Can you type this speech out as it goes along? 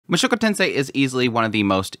Mushoku Tensei is easily one of the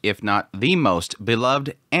most, if not the most,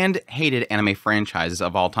 beloved and hated anime franchises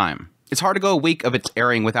of all time. It's hard to go a week of its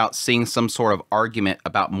airing without seeing some sort of argument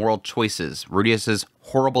about moral choices, Rudeus's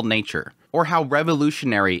horrible nature, or how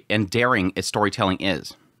revolutionary and daring its storytelling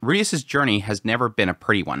is. Rudeus's journey has never been a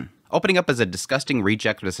pretty one, opening up as a disgusting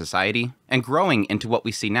reject of society, and growing into what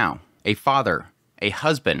we see now, a father, a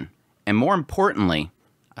husband, and more importantly,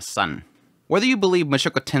 a son. Whether you believe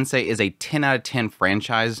Mushoku Tensei is a 10 out of 10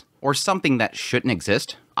 franchise, or something that shouldn't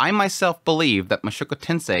exist, I myself believe that Mushoku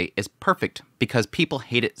Tensei is perfect because people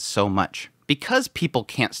hate it so much. Because people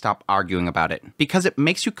can't stop arguing about it. Because it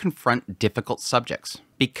makes you confront difficult subjects.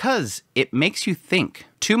 Because it makes you think.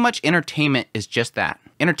 Too much entertainment is just that.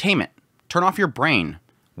 Entertainment. Turn off your brain.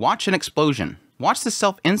 Watch an explosion. Watch the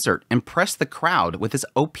self-insert impress the crowd with his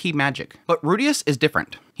OP magic. But Rudeus is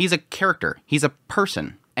different. He's a character. He's a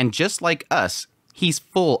person. And just like us, he's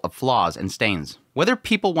full of flaws and stains. Whether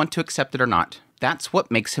people want to accept it or not, that's what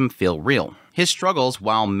makes him feel real. His struggles,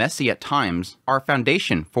 while messy at times, are a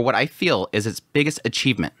foundation for what I feel is its biggest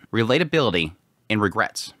achievement, relatability and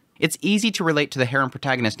regrets. It's easy to relate to the harem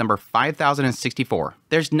protagonist number 5064.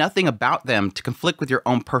 There's nothing about them to conflict with your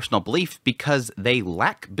own personal belief because they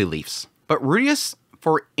lack beliefs. But Rudeus,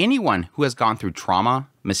 for anyone who has gone through trauma,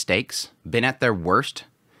 mistakes, been at their worst,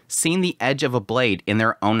 seen the edge of a blade in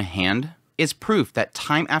their own hand, is proof that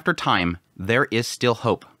time after time, there is still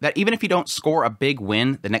hope. That even if you don't score a big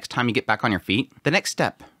win the next time you get back on your feet, the next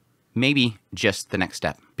step, maybe just the next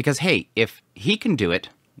step. Because hey, if he can do it,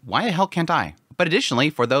 why the hell can't I? But additionally,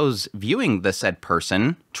 for those viewing the said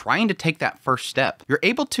person, trying to take that first step, you're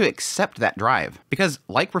able to accept that drive. Because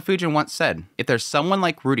like Refugin once said, if there's someone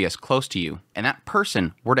like Rudeus close to you, and that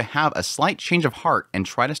person were to have a slight change of heart and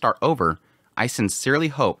try to start over, I sincerely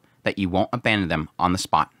hope that you won't abandon them on the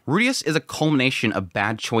spot. Rudeus is a culmination of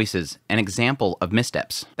bad choices, an example of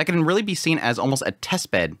missteps, that can really be seen as almost a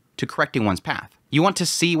testbed to correcting one's path. You want to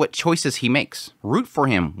see what choices he makes, root for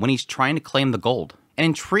him when he's trying to claim the gold, and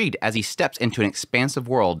intrigued as he steps into an expansive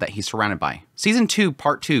world that he's surrounded by. Season 2,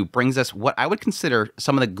 Part 2 brings us what I would consider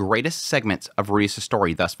some of the greatest segments of Rudeus'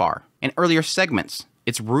 story thus far. In earlier segments,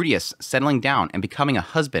 it's Rudeus settling down and becoming a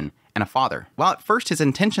husband and a father. While at first his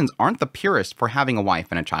intentions aren't the purest for having a wife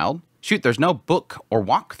and a child, shoot, there's no book or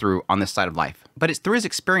walkthrough on this side of life, but it's through his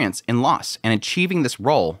experience in loss and achieving this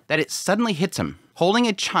role that it suddenly hits him. Holding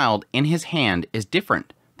a child in his hand is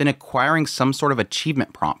different than acquiring some sort of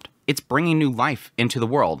achievement prompt. It's bringing new life into the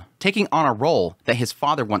world, taking on a role that his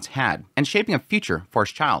father once had, and shaping a future for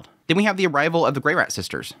his child. Then we have the arrival of the Grey Rat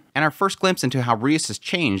sisters, and our first glimpse into how Rudeus has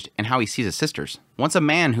changed and how he sees his sisters. Once a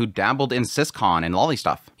man who dabbled in siscon and lolly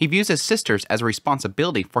stuff, he views his sisters as a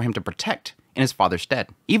responsibility for him to protect in his father's stead,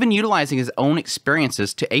 even utilizing his own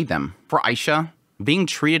experiences to aid them. For Aisha, being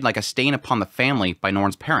treated like a stain upon the family by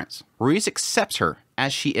Norn's parents, Rudeus accepts her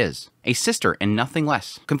as she is, a sister and nothing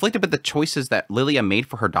less, conflicted with the choices that Lilia made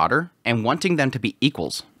for her daughter, and wanting them to be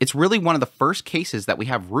equals. It's really one of the first cases that we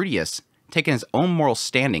have Rudeus taking his own moral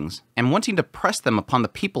standings and wanting to press them upon the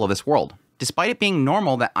people of this world. Despite it being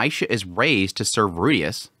normal that Aisha is raised to serve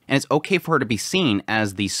Rudeus, and it's okay for her to be seen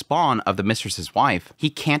as the spawn of the mistress's wife, he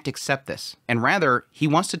can't accept this, and rather, he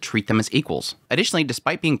wants to treat them as equals. Additionally,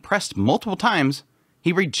 despite being pressed multiple times,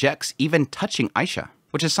 he rejects even touching Aisha,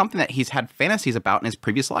 which is something that he's had fantasies about in his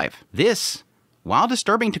previous life. This, while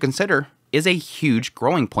disturbing to consider, is a huge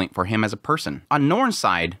growing point for him as a person. On Norn's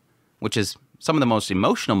side, which is some of the most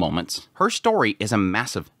emotional moments, her story is a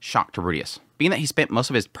massive shock to Rudeus. Being that he spent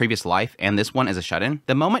most of his previous life and this one as a shut-in,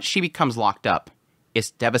 the moment she becomes locked up,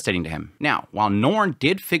 it's devastating to him. Now, while Norn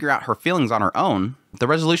did figure out her feelings on her own, the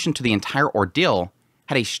resolution to the entire ordeal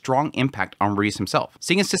had a strong impact on Rudeus himself.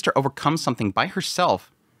 Seeing his sister overcome something by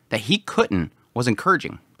herself that he couldn't was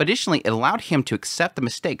encouraging. But additionally, it allowed him to accept the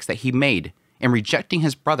mistakes that he made in rejecting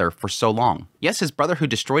his brother for so long. Yes, his brother who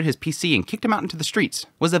destroyed his PC and kicked him out into the streets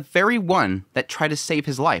was the very one that tried to save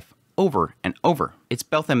his life over and over. It's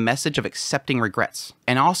both a message of accepting regrets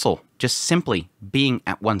and also just simply being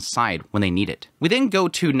at one's side when they need it. We then go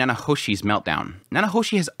to Nanahoshi's meltdown.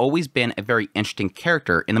 Nanahoshi has always been a very interesting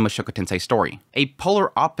character in the Mushoku Tensei story, a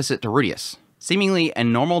polar opposite to Rudeus, seemingly a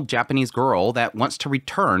normal Japanese girl that wants to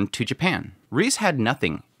return to Japan. Rudeus had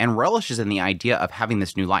nothing and relishes in the idea of having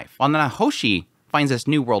this new life, while Nanahoshi finds this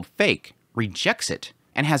new world fake, rejects it,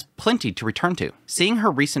 and has plenty to return to. Seeing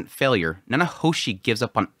her recent failure, Nanahoshi gives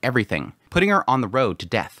up on everything, putting her on the road to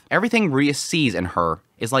death. Everything Rudeus sees in her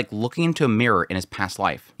is like looking into a mirror in his past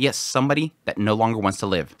life. Yes, somebody that no longer wants to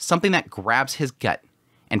live. Something that grabs his gut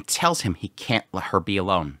and tells him he can't let her be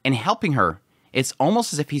alone. In helping her, it's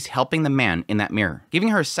almost as if he's helping the man in that mirror, giving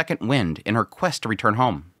her a second wind in her quest to return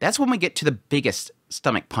home. That's when we get to the biggest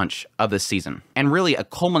stomach punch of this season, and really a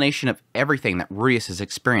culmination of everything that Rudeus has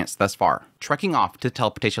experienced thus far, trekking off to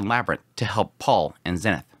Teleportation Labyrinth to help Paul and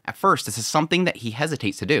Zenith. At first, this is something that he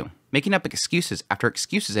hesitates to do, making up excuses after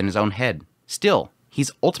excuses in his own head. Still,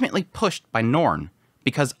 he's ultimately pushed by Norn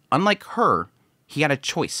because, unlike her, he had a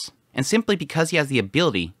choice, and simply because he has the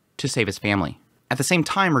ability to save his family. At the same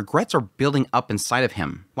time, regrets are building up inside of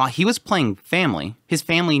him. While he was playing family, his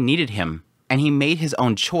family needed him, and he made his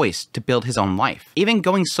own choice to build his own life, even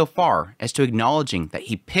going so far as to acknowledging that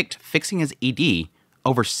he picked fixing his ED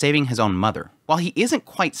over saving his own mother. While he isn't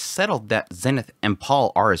quite settled that Zenith and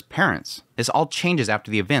Paul are his parents, this all changes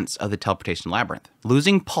after the events of the Teleportation Labyrinth.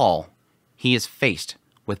 Losing Paul, he is faced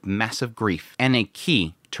with massive grief and a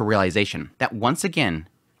key to realization that once again,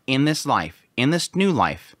 in this life, in this new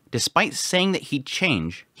life, despite saying that he'd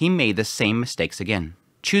change, he made the same mistakes again,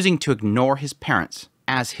 choosing to ignore his parents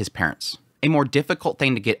as his parents. A more difficult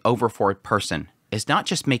thing to get over for a person is not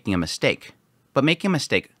just making a mistake, but making a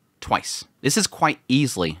mistake twice. This is quite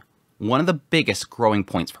easily one of the biggest growing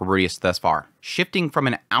points for Rudeus thus far, shifting from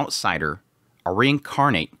an outsider, a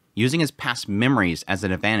reincarnate, using his past memories as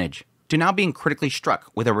an advantage, to now being critically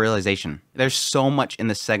struck with a realization. There's so much in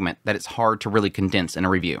this segment that it's hard to really condense in a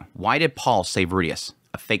review. Why did Paul save Rudeus,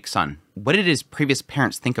 a fake son? What did his previous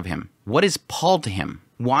parents think of him? What is Paul to him?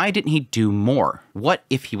 Why didn't he do more? What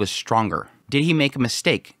if he was stronger? Did he make a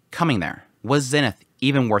mistake coming there? Was Zenith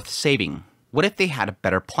even worth saving? What if they had a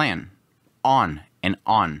better plan? On and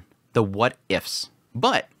on. The what ifs.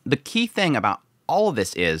 But the key thing about all of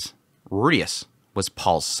this is Rudeus was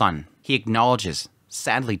Paul's son. He acknowledges,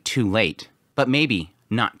 sadly too late, but maybe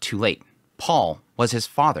not too late. Paul was his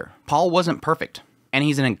father. Paul wasn't perfect, and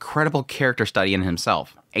he's an incredible character study in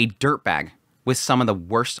himself. A dirtbag with some of the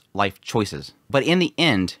worst life choices. But in the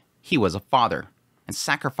end, he was a father and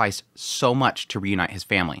sacrificed so much to reunite his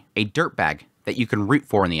family. A dirtbag that you can root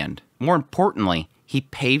for in the end. More importantly, he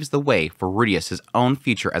paves the way for Rudeus' own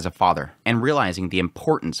future as a father, and realizing the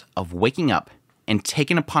importance of waking up and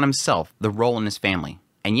taking upon himself the role in his family.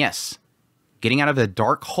 And yes, getting out of the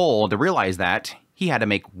dark hole to realize that he had to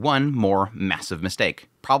make one more massive mistake.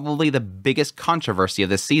 Probably the biggest controversy of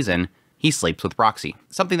this season, he sleeps with Roxy.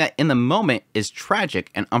 Something that in the moment is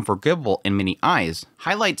tragic and unforgivable in many eyes,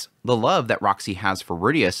 highlights the love that Roxy has for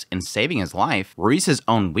Rudeus in saving his life, Rudeus'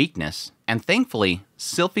 own weakness, and thankfully,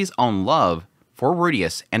 Sylphie's own love for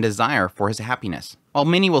Rudeus and desire for his happiness. While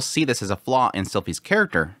many will see this as a flaw in Sylphie's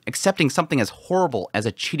character, accepting something as horrible as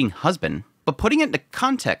a cheating husband, but putting it into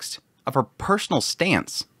context of her personal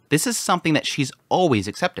stance, this is something that she's always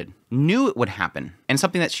accepted, knew it would happen, and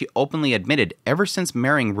something that she openly admitted ever since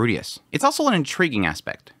marrying Rudeus. It's also an intriguing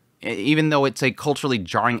aspect, even though it's a culturally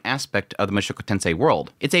jarring aspect of the Mushoku Tensei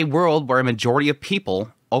world. It's a world where a majority of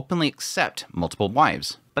people openly accept multiple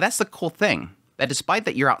wives. But that's the cool thing, that despite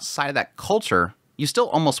that you're outside of that culture, you still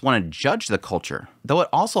almost want to judge the culture. Though it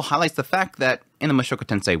also highlights the fact that in the Mushoku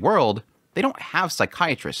Tensei world, they don't have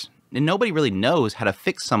psychiatrists, and nobody really knows how to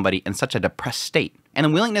fix somebody in such a depressed state. And the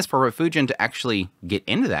willingness for Refugin to actually get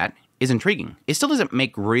into that is intriguing. It still doesn't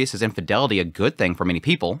make Rudeus' infidelity a good thing for many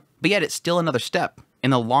people, but yet it's still another step in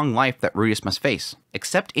the long life that Rudeus must face.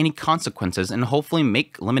 Accept any consequences and hopefully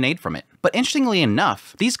make lemonade from it. But interestingly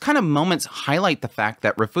enough, these kind of moments highlight the fact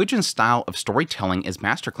that Refugin's style of storytelling is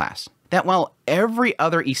masterclass. That while every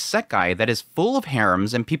other isekai that is full of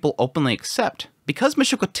harems and people openly accept, because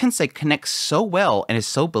Mushoku Tensei connects so well and is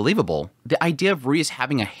so believable, the idea of Rudeus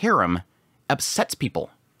having a harem upsets people,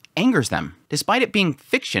 angers them. Despite it being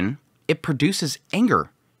fiction, it produces anger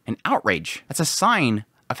and outrage. That's a sign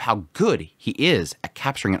of how good he is at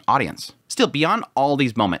capturing an audience. Still, beyond all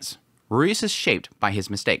these moments, Rudeus is shaped by his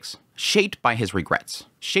mistakes, shaped by his regrets,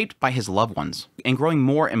 shaped by his loved ones, and growing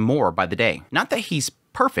more and more by the day. Not that he's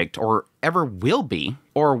perfect or ever will be,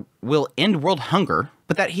 or will end world hunger,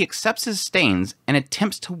 but that he accepts his stains and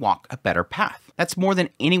attempts to walk a better path. That's more than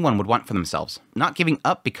anyone would want for themselves. Not giving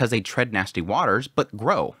up because they tread nasty waters, but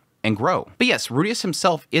grow and grow. But yes, Rudeus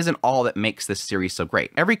himself isn't all that makes this series so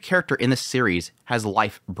great. Every character in this series has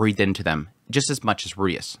life breathed into them, just as much as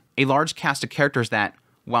Rudeus. A large cast of characters that,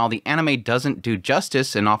 while the anime doesn't do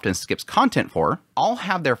justice and often skips content for, all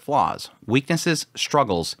have their flaws, weaknesses,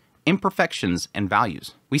 struggles, imperfections, and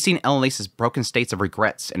values. We've seen Elaise's broken states of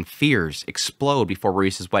regrets and fears explode before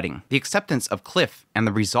Rudeus's wedding, the acceptance of Cliff and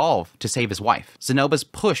the resolve to save his wife, Zenoba's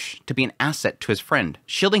push to be an asset to his friend,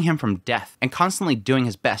 shielding him from death, and constantly doing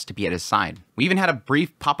his best to be at his side. We even had a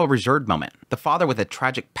brief Papa Reserved moment, the father with a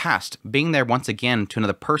tragic past being there once again to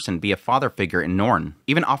another person be a father figure in Norn,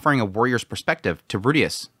 even offering a warrior's perspective to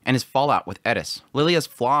Rudeus and his fallout with Eris, Lilia's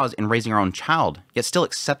flaws in raising her own child, yet still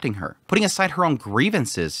accepting her, putting aside her own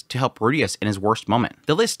grievances to help Rudeus in his worst moment.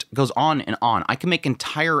 The list goes on and on. I can make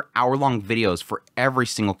entire hour-long videos for every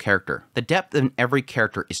single character. The depth in every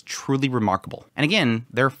character is truly remarkable. And again,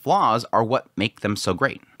 their flaws are what make them so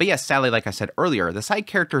great. But yes, sadly, like I said earlier, the side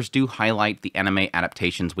characters do highlight the anime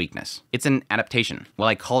adaptation's weakness. It's an adaptation. Will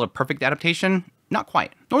I call it a perfect adaptation? Not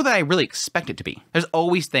quite, nor that I really expect it to be. There's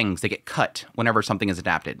always things that get cut whenever something is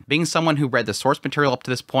adapted. Being someone who read the source material up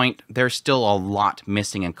to this point, there's still a lot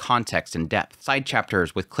missing in context and depth. Side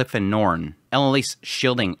chapters with Cliff and Norn, Elise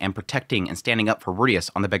shielding and protecting and standing up for Rudeus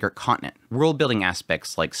on the bigger continent. World-building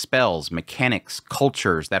aspects like spells, mechanics,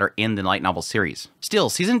 cultures that are in the light novel series. Still,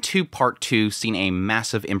 Season 2 Part 2 seen a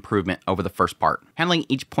massive improvement over the first part, handling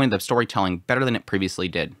each point of storytelling better than it previously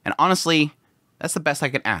did. And honestly, that's the best I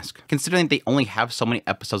can ask, considering they only have so many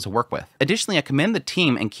episodes to work with. Additionally, I commend the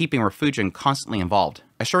team in keeping Refugien constantly involved,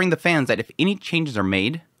 assuring the fans that if any changes are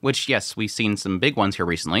made, which yes, we've seen some big ones here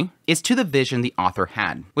recently, it's to the vision the author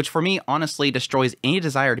had, which for me honestly destroys any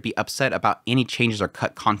desire to be upset about any changes or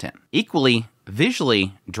cut content. Equally,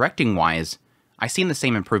 visually, directing-wise, I've seen the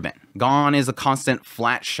same improvement. Gone is the constant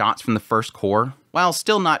flat shots from the first core. While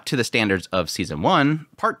still not to the standards of Season 1,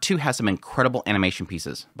 Part 2 has some incredible animation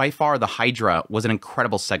pieces. By far, the Hydra was an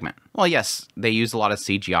incredible segment. Well, yes, they used a lot of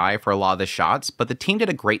CGI for a lot of the shots, but the team did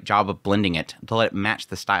a great job of blending it to let it match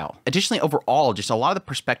the style. Additionally, overall, just a lot of the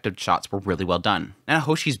perspective shots were really well done.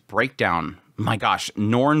 Nanahoshi's breakdown, my gosh,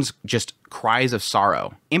 Norn's just cries of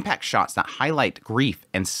sorrow. Impact shots that highlight grief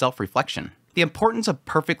and self-reflection. The importance of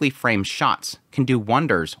perfectly framed shots can do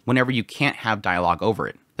wonders whenever you can't have dialogue over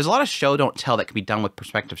it. There's a lot of show don't tell that can be done with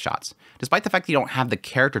perspective shots. Despite the fact that you don't have the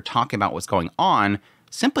character talking about what's going on,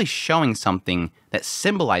 simply showing something that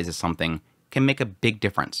symbolizes something can make a big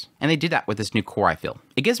difference. And they did that with this new core, I feel.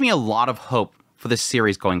 It gives me a lot of hope for this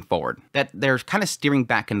series going forward, that they're kind of steering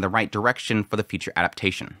back in the right direction for the future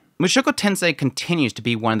adaptation. Mushoku Tensei continues to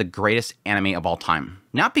be one of the greatest anime of all time.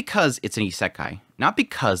 Not because it's an isekai, not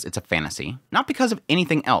because it's a fantasy, not because of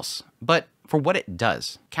anything else, but for what it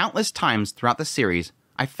does. Countless times throughout the series,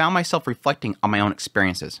 I found myself reflecting on my own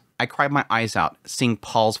experiences. I cried my eyes out, seeing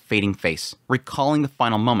Paul's fading face, recalling the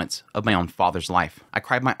final moments of my own father's life. I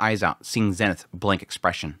cried my eyes out, seeing Zenith's blank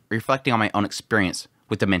expression, reflecting on my own experience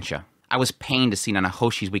with dementia. I was pained to see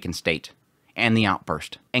Nanahoshi's weakened state, and the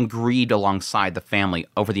outburst, and grieved alongside the family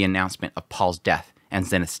over the announcement of Paul's death and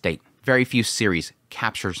Zenith's state. Very few series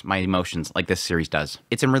captures my emotions like this series does.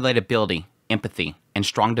 It's in relatability, empathy, and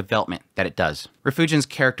strong development that it does. Refugien's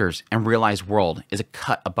characters and realized world is a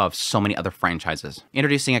cut above so many other franchises,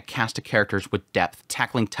 introducing a cast of characters with depth,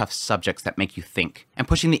 tackling tough subjects that make you think, and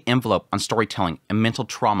pushing the envelope on storytelling and mental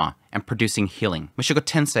trauma and producing healing. Mushoku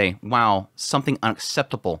Tensei, while something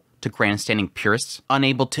unacceptable to grandstanding purists,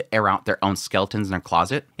 unable to air out their own skeletons in their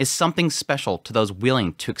closet, is something special to those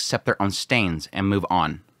willing to accept their own stains and move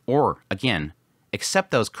on. Or, again,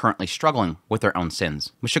 accept those currently struggling with their own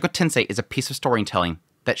sins. Mushoku Tensei is a piece of storytelling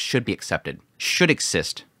that should be accepted, should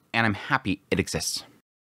exist, and I'm happy it exists.